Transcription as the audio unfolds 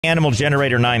Animal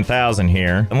generator 9000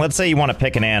 here. And let's say you want to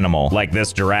pick an animal, like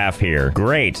this giraffe here.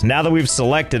 Great. Now that we've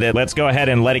selected it, let's go ahead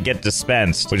and let it get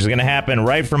dispensed, which is going to happen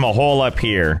right from a hole up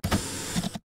here.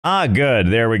 Ah, good.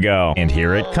 There we go. And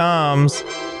here it comes.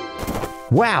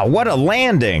 Wow, what a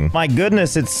landing! My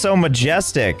goodness, it's so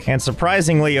majestic and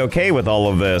surprisingly okay with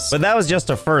all of this. But that was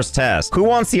just a first test. Who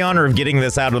wants the honor of getting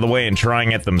this out of the way and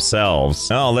trying it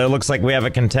themselves? Oh, it looks like we have a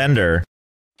contender.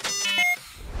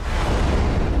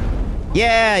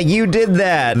 Yeah, you did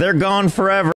that. They're gone forever.